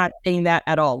 I'm not saying that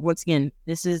at all. Once again,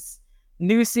 this is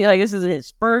this is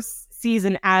his first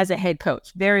season as a head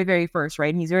coach, very, very first,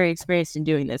 right? And he's very experienced in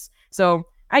doing this. So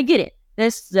I get it.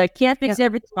 This can't fix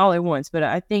everything all at once, but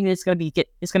I think it's gonna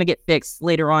get fixed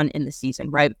later on in the season,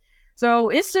 right? So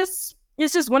it's just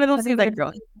one of those things like,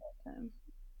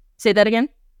 say that again.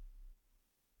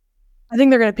 I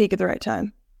think they're gonna peak at the right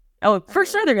time. Oh, for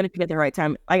sure they're gonna peak at the right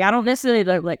time. Like, I don't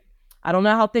necessarily I don't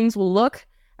know how things will look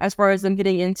as far as them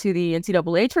getting into the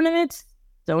NCAA tournament.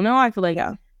 Don't know. I feel like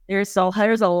there's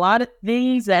a lot of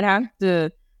things that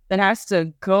has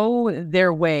to go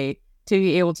their way to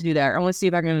be able to do that. I want to see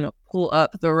if I can pull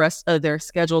up the rest of their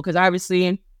schedule, because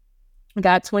obviously I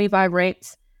got 25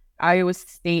 ranked Iowa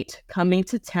State coming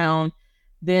to town.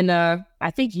 Then I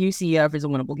think UCF is a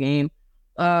winnable game.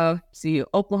 See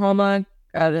Oklahoma,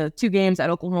 2 games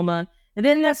at Oklahoma, and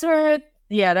then that's where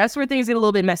things get a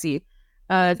little bit messy.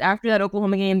 After that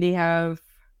Oklahoma game, they have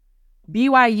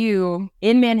BYU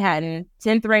in Manhattan,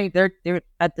 10th ranked. They're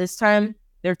at this time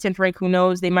they're 10th ranked. Who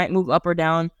knows? They might move up or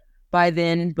down by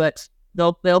then, but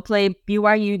they'll play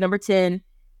BYU number 10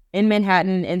 in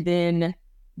Manhattan, and then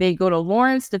they go to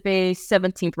Lawrence to face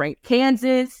 17th ranked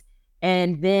Kansas,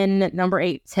 and then number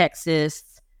 8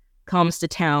 Texas comes to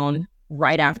town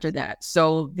right after that.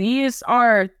 So these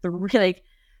are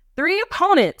three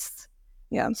opponents.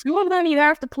 Yeah. 2 of them you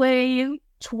have to play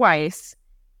twice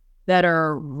that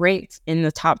are ranked in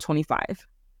the top 25.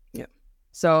 Yeah.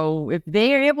 So if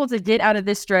they are able to get out of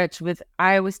this stretch with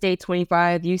Iowa State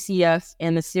 25, UCF,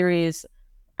 and the series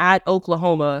at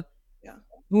Oklahoma,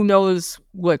 who knows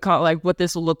what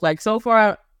this will look like. So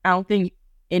far, I don't think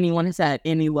anyone has had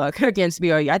any luck against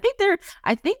BYU.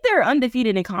 I think they're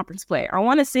undefeated in conference play. I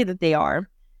want to say that they are.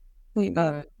 I mean,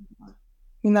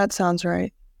 that sounds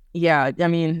right. Yeah, I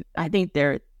mean, I think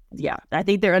they're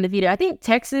undefeated. I think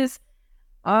Texas,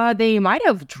 they might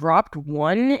have dropped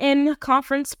 1 in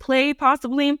conference play,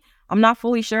 possibly. I'm not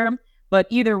fully sure, but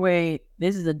either way,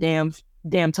 this is a damn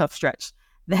tough stretch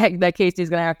that K-State is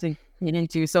gonna have to get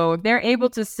into. So if they're able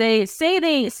to say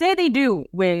they do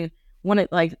win one,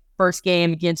 like first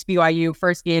game against BYU,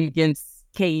 first game against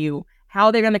KU,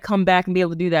 how they're going to come back and be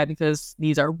able to do that, because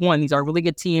these are really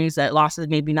good teams that losses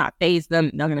maybe not phase them.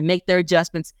 They're going to make their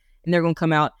adjustments and they're going to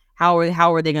come out. How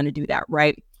are they going to do that,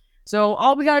 right? So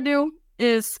all we got to do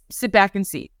is sit back and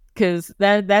see, because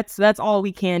that's all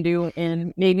we can do,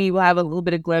 and maybe we'll have a little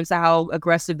bit of glimpse of how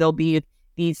aggressive they'll be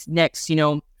these next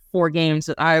 4 games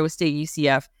with Iowa State,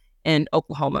 UCF, and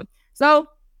Oklahoma. So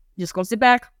just gonna sit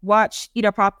back, watch, eat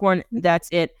our popcorn. That's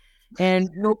it. And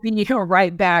we'll be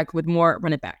right back with more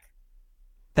Run It Back.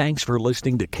 Thanks for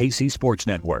listening to KC Sports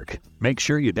Network. Make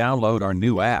sure you download our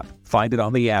new app. Find it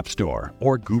on the App Store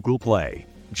or Google Play.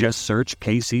 Just search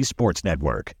KC Sports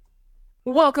Network.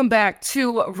 Welcome back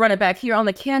to Run It Back here on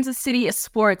the Kansas City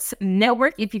Sports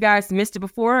Network. If you guys missed it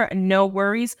before, no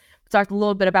worries. We talked a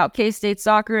little bit about K-State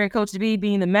soccer and Coach B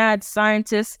being the mad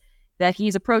scientist that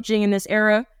he's approaching in this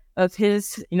era of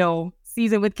his,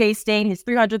 season with K-State, his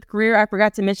 300th career. I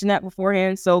forgot to mention that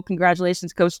beforehand. So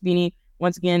congratulations, Coach Beanie.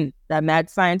 Once again, that mad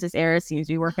scientist era seems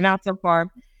to be working out so far.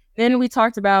 Then we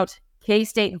talked about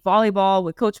K-State volleyball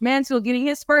with Coach Mansfield getting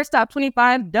his first top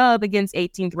 25 dub against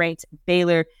 18th ranked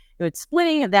Baylor. It's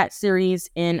splitting that series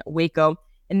in Waco.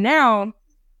 And now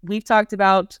we've talked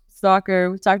about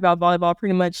soccer, we've talked about volleyball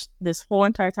pretty much this whole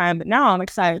entire time, but now I'm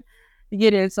excited to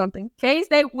get into something.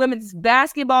 K-State women's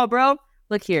basketball, bro.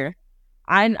 Look here.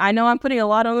 I know I'm putting a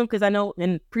lot on them, because I know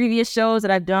in previous shows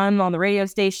that I've done on the radio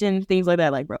station, things like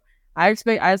that, bro, I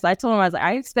told him,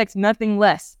 I expect nothing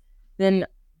less than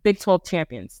Big 12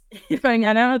 champions. I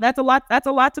know that's a lot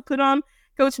to put on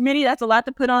Coach Minnie. That's a lot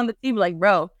to put on the team.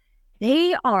 Bro,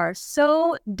 they are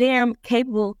so damn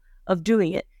capable of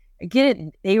doing it. Get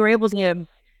it? They were able to,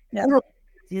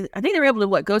 I think they were able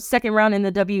to go second round in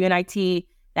the WNIT,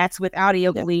 That's without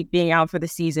Aoki being out for the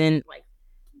season. Like,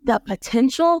 the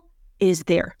potential is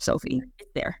there, Sophie.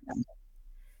 It's there.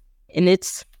 And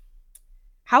it's,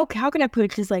 how can I put it?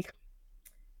 Because, like,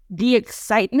 the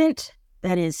excitement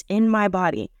that is in my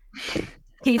body,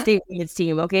 K-State women's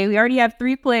team, okay? We already have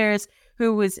 3 players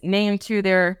who was named to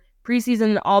their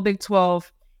preseason All Big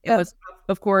 12. It was,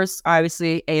 of course,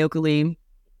 obviously, Aoki.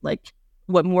 Like,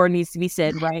 what more needs to be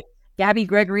said, right? Gabby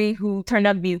Gregory, who turned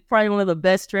out to be probably one of the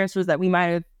best transfers that we might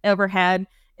have ever had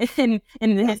in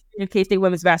the history of K-State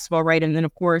women's basketball, right? And then,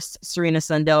 of course, Serena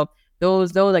Sundell.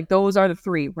 Those are the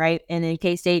 3, right? And then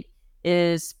K-State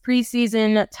is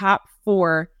preseason top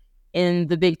 4 in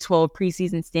the Big 12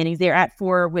 preseason standings. They're at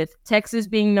 4, with Texas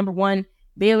being number 1,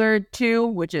 Baylor 2,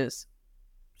 which is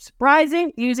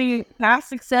surprising, using past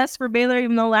success for Baylor,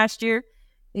 even though last year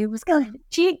it was kind of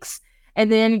cheeks.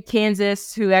 And then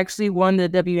Kansas, who actually won the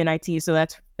WNIT, so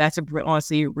that's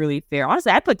honestly really fair.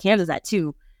 Honestly, I'd put Kansas at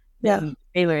 2. Yeah,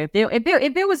 Baylor. If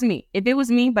it was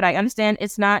me, but I understand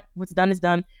it's not. What's done is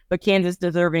done. But Kansas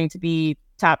deserving to be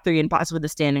top 3 and possibly the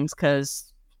standings,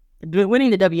 because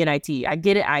winning the WNIT, I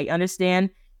get it. I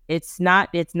understand. It's not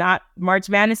March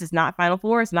Madness. It's not Final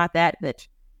Four. It's not that. But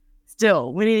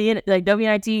still, winning the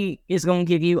WNIT is going to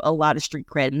give you a lot of street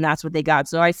cred, and that's what they got.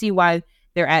 So I see why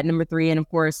they're at number 3, and of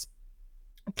course,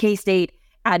 K-State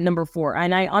at number 4.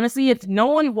 And I honestly, if no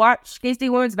one watched K-State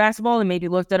women's basketball and maybe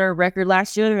looked at our record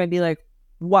last year, they'd be like,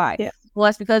 why? Yeah. Well,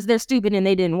 that's because they're stupid and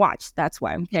they didn't watch. That's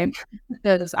why, okay?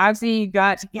 Because obviously you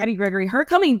got Gabby Gregory. Her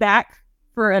coming back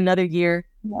for another year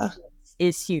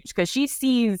is huge, because she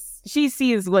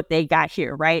sees what they got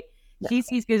here, right? Yeah. She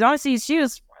sees, because honestly,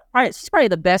 she's probably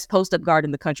the best post-up guard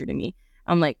in the country to me.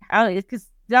 I'm like, because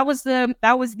that was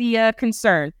the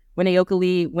concern. When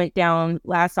Aoki went down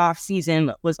last off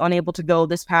season, was unable to go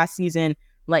this past season.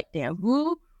 Like, damn,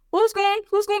 who's going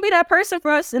to be that person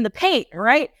for us in the paint,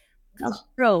 right?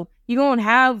 Bro, you gonna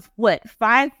have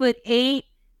 5'8"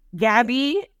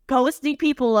 Gabby posting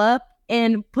people up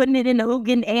and putting it in the hoop,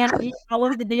 getting and all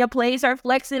over the damn plays, are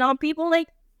flexing on people. Like,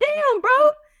 damn,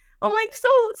 bro. I'm like, so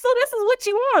this is what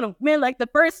you want, man. Like the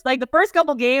first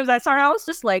couple games I saw, I was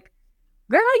just like,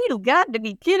 girl, you got to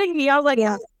be kidding me. I was like,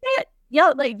 yeah.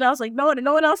 Y'all, like, I was like, no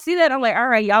one else see that. I'm like, all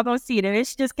right, y'all don't see it. And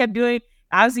she just kept doing,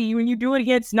 obviously, when you do it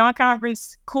against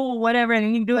non-conference, cool, whatever, and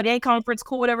then you do it in-conference,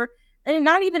 cool, whatever. And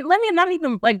let me not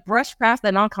even like brush past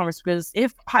that non-conference, because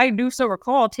if I do so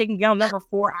recall, taking down number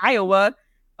 4 Iowa,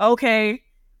 okay,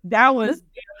 that was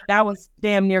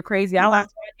damn near crazy. I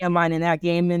lost my damn mind in that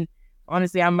game, and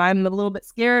honestly, I'm a little bit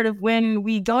scared of when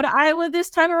we go to Iowa this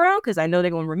time around, because I know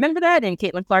they're going to remember that, and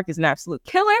Caitlin Clark is an absolute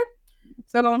killer.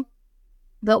 So,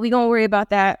 but we gonna worry about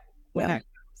that when that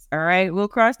comes. All right, we'll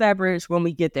cross that bridge when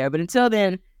we get there. But until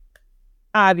then,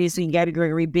 obviously, Gabby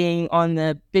Gregory being on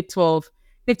the Big 12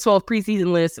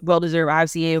 preseason list, well deserved.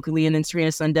 Obviously, Aoki, and then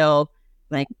Serena Sundell,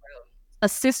 like,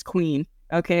 assist queen.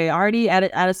 Okay, already at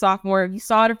a sophomore. You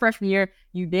saw it her freshman year.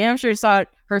 You damn sure saw it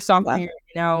her sophomore year.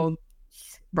 Now,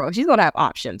 bro, she's gonna have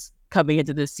options coming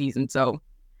into this season. So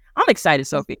I'm excited,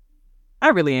 Sophie. I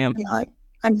really am. Yeah,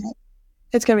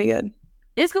 it's gonna be good.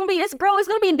 It's gonna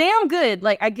be damn good.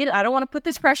 Like, I get it. I don't want to put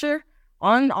this pressure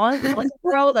on the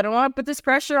world. I don't want to put this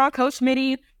pressure on Coach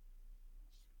Smitty,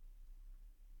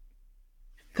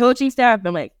 coaching staff.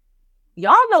 I'm like,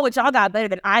 y'all know what y'all got better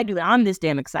than I do. I'm this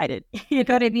damn excited. You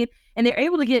know what I mean? And they're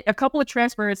able to get a couple of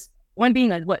transfers. One being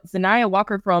Zanaya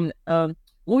Walker from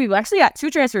Louisville. Actually got 2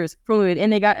 transfers from Louisville,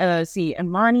 and they got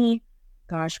Imani.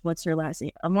 Gosh, what's her last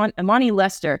name? Imani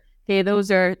Lester. Okay, those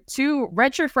are 2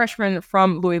 redshirt freshmen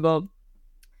from Louisville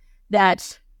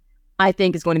that I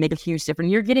think is going to make a huge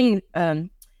difference. You're getting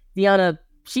Deanna.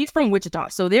 She's from Wichita,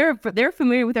 so they're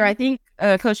familiar with her. I think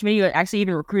Coach Smitty actually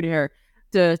even recruited her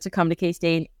to come to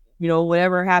K-State. You know,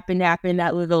 whatever happened.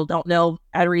 That Louisville don't know,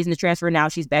 had a reason to transfer. Now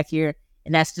she's back here,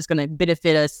 and that's just going to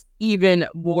benefit us even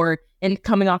more. And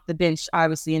coming off the bench,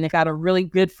 obviously, and they got a really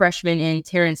good freshman in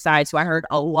Terrence Sides, who I heard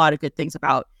a lot of good things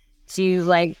about. She was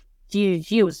like,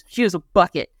 she was a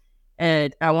bucket.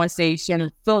 And I want to say she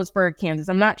in Phillipsburg, Kansas.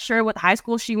 I'm not sure what high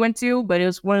school she went to, but it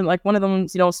was one of them,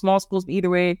 small schools. But either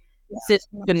way,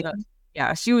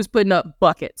 she was putting up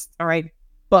buckets. All right,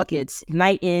 buckets,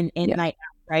 night in and night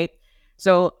out. Right.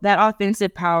 So that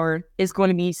offensive power is going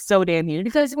to be so damn huge,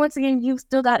 because once again, you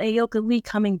still got Aoki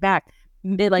coming back.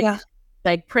 They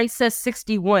like Princess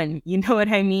 61. You know what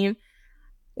I mean?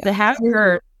 Yeah. To have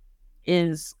her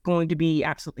is going to be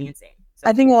absolutely insane. So,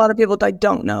 I think a lot of people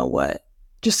don't know what.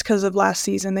 Just because of last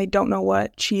season, they don't know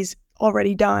what she's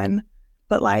already done.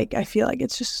 But like, I feel like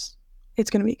it's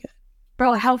gonna be good,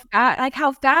 bro. How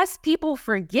fast people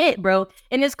forget, bro.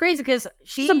 And it's crazy because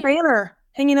she's a banner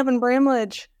hanging up in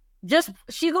Bramlage.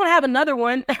 she's gonna have another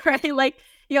one, right? Like,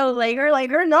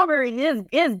 her number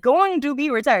is going to be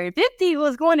retired. 50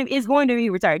 is going to be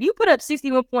retired. You put up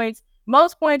 61 points,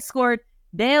 most points scored,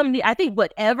 I think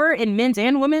whatever in men's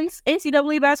and women's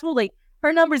NCAA basketball, like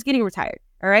her number's getting retired.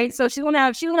 All right. So she's gonna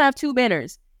have 2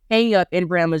 banners hanging up in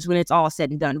Bramlage when it's all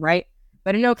said and done, right?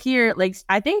 But I know here, like,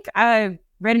 I think I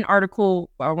read an article,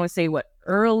 I want to say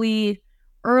early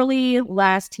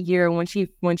last year when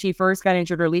she first got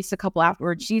injured, or at least a couple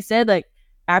afterwards, she said, like,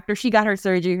 after she got her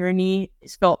surgery, her knee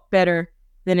felt better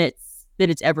than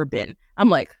it's ever been. I'm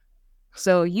like,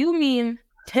 so you mean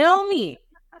tell me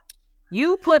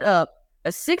you put up a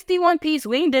 61-piece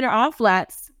wing dinner on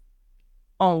flats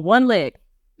on one leg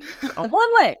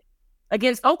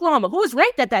against Oklahoma, who was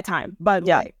ranked at that time, by the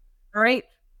way, all right?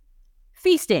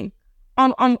 Feasting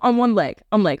on one leg.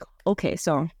 I'm like, okay,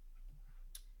 so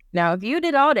now if you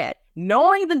did all that,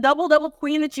 knowing the double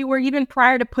queen that you were even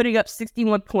prior to putting up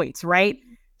 61 points, right?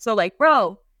 So, like,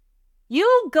 bro,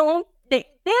 you gon'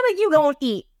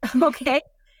 eat, okay?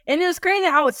 And it was crazy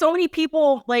how so many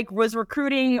people, like, was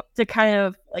recruiting to kind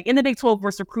of, like, in the Big 12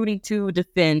 was recruiting to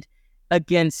defend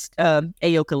against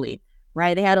Ayoka Lee,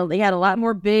 right? They had a lot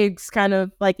more bigs kind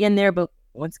of, like, in there, but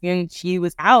once again, she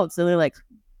was out. So they're like,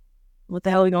 what the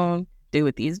hell are we going to do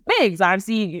with these bigs?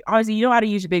 Obviously, you know how to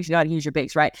use your bigs, you know how to use your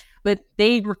bigs, right? But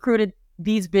they recruited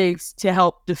these bigs to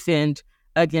help defend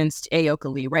against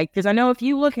Ayoka Lee, right? Because I know if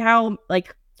you look how,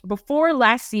 like, before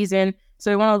last season, so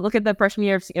we want to look at the freshman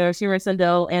year of Sierra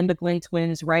Sundell and the Glenn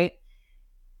twins, right?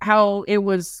 How it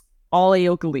was all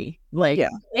Ayoka Lee. Like,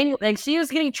 like, she was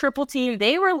getting triple teamed.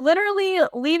 They were literally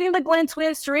leaving the Glenn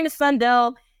twins, Serena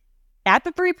Sundell at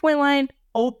the 3-point line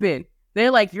open.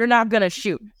 They're like, you're not going to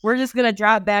shoot. We're just going to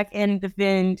drop back and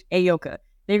defend Ayoka.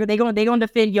 They're going to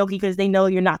defend Yoki because they know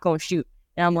you're not going to shoot.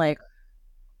 And I'm like,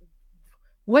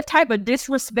 what type of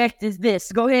disrespect is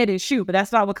this? Go ahead and shoot. But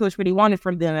that's not what Coach really wanted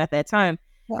from them at that time.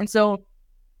 Yeah. And so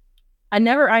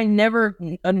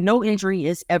no injury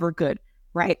is ever good,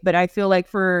 right? But I feel like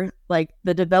for, like,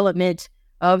 the development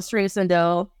of Serena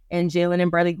Sundell and Jalen and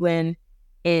Bradley Glenn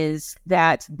is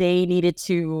that they needed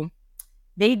to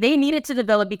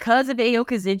develop because of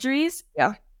Ayoka's injuries.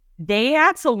 Yeah. They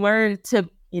had to learn to,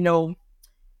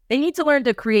 they need to learn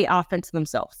to create offense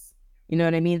themselves. You know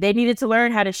what I mean? They needed to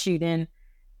learn how to shoot. And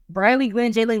Bradley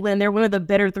Glenn, Jalen Glenn, they're one of the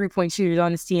better 3-point shooters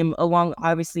on this team, along,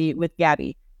 obviously, with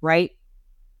Gabby, right?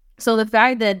 So the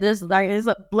fact that this, like, is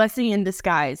a blessing in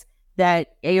disguise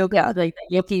that Ayoka, like,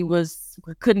 Yoki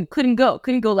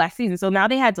couldn't go last season. So now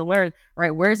they had to learn,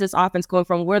 right, where's this offense going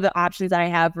from? Where are the options that I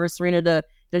have for Serena to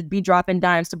be dropping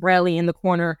dimes to Bradley in the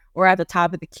corner or at the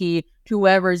top of the key to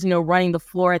whoever's, running the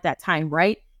floor at that time,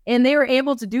 right? And they were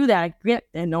able to do that.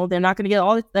 And no, they're not going to get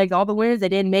all the wins. They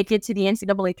didn't make it to the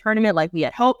NCAA tournament like we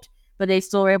had hoped, but they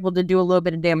still were able to do a little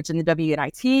bit of damage in the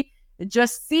WNIT.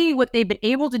 Just see what they've been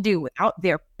able to do without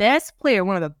their best player,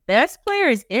 one of the best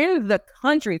players in the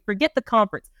country. Forget the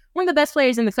conference. One of the best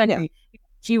players in the country. Yeah.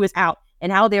 She was out,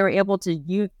 and how they were able to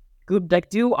do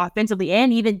offensively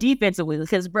and even defensively.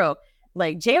 Because, bro,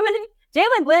 like, Jalen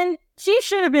Glenn, she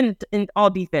should have been in all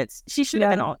defense. She should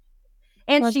have been all.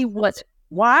 And she was.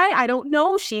 Why? I don't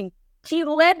know. She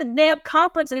led the damn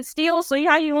conference in steals. So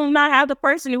how you will not have the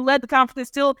person who led the conference in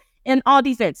steal in all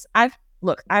defense? I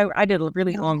did a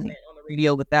really long rant on the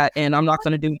radio with that, and I'm not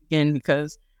going to do it again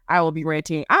because I will be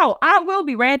ranting. I will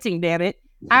be ranting, damn it.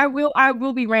 I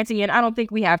will be ranting, and I don't think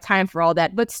we have time for all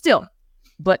that. But still,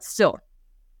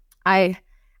 I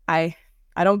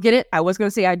don't get it. I was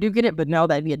gonna say I do get it, but no,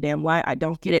 that'd be a damn lie. I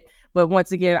don't get it. But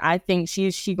once again, I think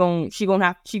she gonna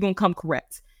come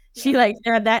correct. She, like,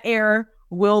 that error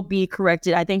will be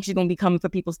corrected. I think she's gonna be coming for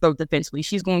people's throat defensively.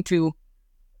 She's going to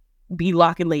be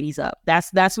locking ladies up.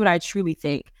 That's what I truly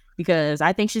think, because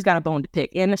I think she's got a bone to pick,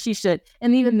 and she should.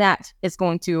 And even that is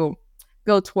going to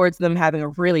go towards them having a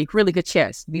really, really good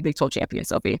chance to be Big 12 champion,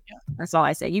 Sophie. Yeah. That's all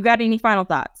I say. You got any final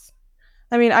thoughts?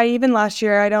 I mean, even last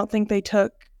year, I don't think they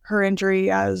took her injury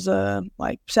as a,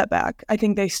 like, setback. I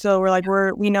think they still were like,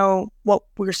 we know what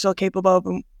we're still capable of,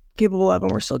 and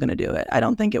we're still going to do it. I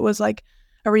don't think it was like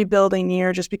a rebuilding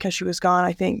year just because she was gone.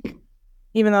 I think,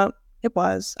 even though it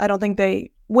was, I don't think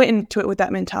they went into it with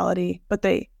that mentality, but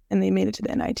they made it to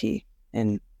the NIT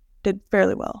and did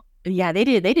fairly well. Yeah, they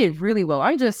did really well.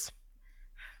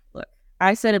 Look,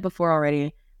 I said it before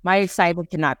already. My excitement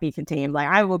cannot be contained. Like,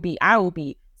 I will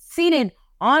be seated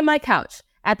on my couch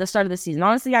at the start of the season.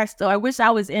 Honestly, I wish I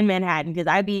was in Manhattan, because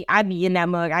I'd be in that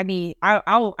mug. I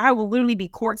will literally be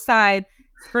courtside,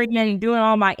 screaming and doing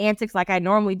all my antics like I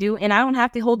normally do, and I don't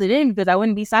have to hold it in because I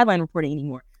wouldn't be sideline reporting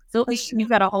anymore. So you've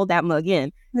got to hold that mug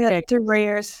in. Yeah, 3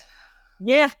 years.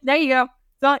 Yeah, there you go.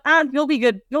 So you'll be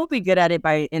good. You'll be good at it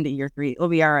by end of year 3. It'll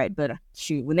be all right. But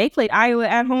shoot, when they played Iowa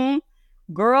at home,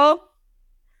 girl,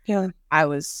 Yeah.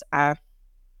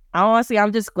 Honestly,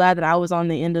 I'm just glad that I was on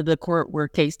the end of the court where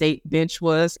K-State bench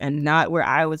was and not where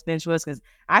Iowa's bench was, because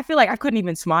I feel like I couldn't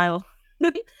even smile.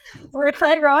 I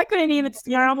couldn't even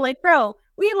smile. I'm like, bro,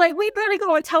 we barely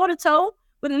going toe to toe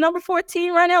with the number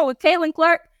 14 right now with Caitlin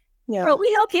Clark. Yeah. Bro,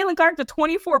 we held Caitlin Clark to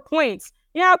 24 points.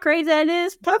 You know how crazy that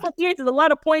is? 24 points is a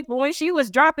lot of points, but when she was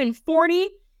dropping 40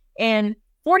 and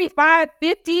 45,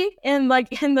 50 in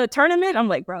the tournament, I'm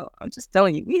like, bro, I'm just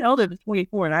telling you, we held it to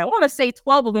 24, and I want to say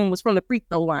 12 of them was from the free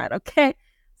throw line. Okay,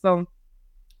 so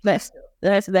that's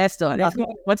still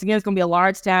once again, it's gonna be a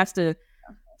large task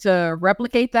to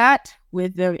replicate that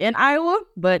with them in Iowa.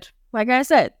 But like I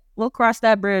said, we'll cross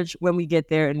that bridge when we get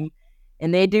there,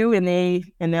 and they do, and they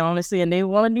honestly, and they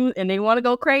want to do, and they want to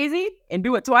go crazy and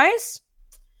do it twice.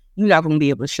 You're not gonna be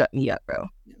able to shut me up, bro.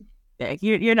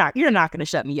 You're not going to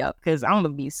shut me up, because I'm going to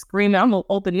be screaming. I'm going to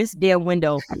open this damn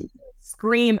window,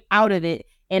 scream out of it.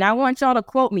 And I want y'all to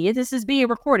quote me. If this is being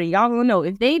recorded, y'all going to know.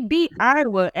 If they beat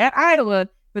Iowa at Iowa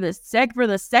for the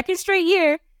second straight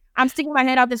year, I'm sticking my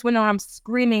head out this window and I'm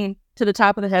screaming to the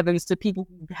top of the heavens to people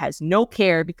who has no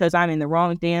care because I'm in the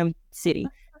wrong damn city.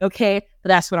 Okay? But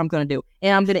that's what I'm going to do.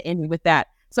 And I'm going to end with that.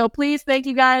 So please, thank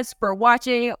you guys for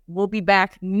watching. We'll be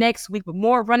back next week with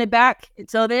more Run It Back.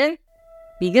 Until then,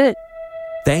 be good.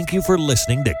 Thank you for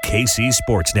listening to KC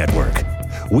Sports Network.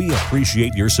 We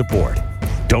appreciate your support.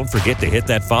 Don't forget to hit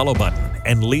that follow button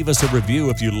and leave us a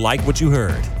review if you like what you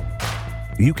heard.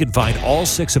 You can find all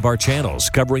 6 of our channels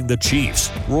covering the Chiefs,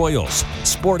 Royals,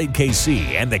 Sporting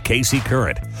KC, and the KC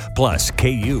Current, plus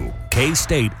KU,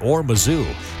 K-State, or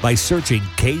Mizzou by searching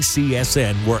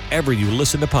KCSN wherever you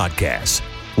listen to podcasts.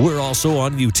 We're also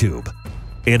on YouTube.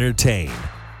 Entertain,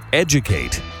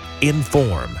 educate,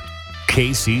 inform.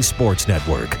 KC Sports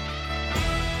Network.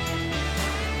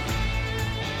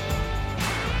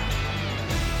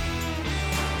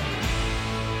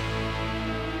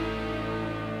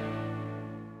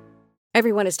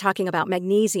 Everyone is talking about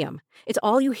magnesium. It's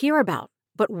all you hear about.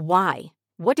 But why?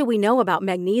 What do we know about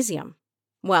magnesium?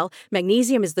 Well,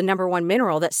 magnesium is the number 1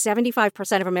 mineral that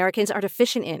 75% of Americans are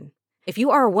deficient in. If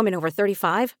you are a woman over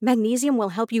 35, magnesium will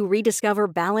help you rediscover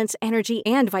balance, energy,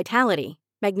 and vitality.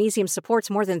 Magnesium supports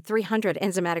more than 300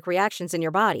 enzymatic reactions in your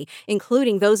body,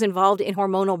 including those involved in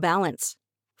hormonal balance.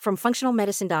 From functional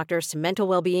medicine doctors to mental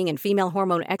well-being and female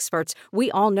hormone experts,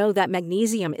 we all know that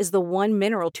magnesium is the one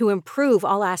mineral to improve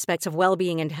all aspects of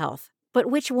well-being and health. But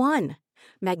which one?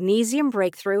 Magnesium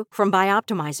Breakthrough from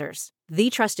Bioptimizers, the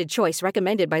trusted choice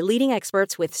recommended by leading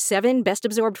experts with 7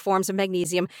 best-absorbed forms of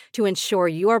magnesium to ensure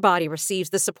your body receives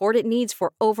the support it needs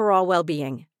for overall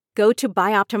well-being. Go to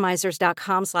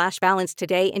bioptimizers.com/balance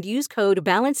today and use code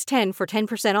BALANCE10 for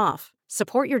 10% off.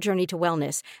 Support your journey to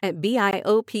wellness at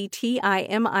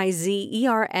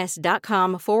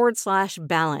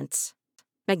bioptimizers.com/balance.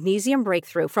 Magnesium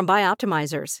Breakthrough from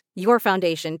Bioptimizers, your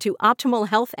foundation to optimal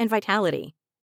health and vitality.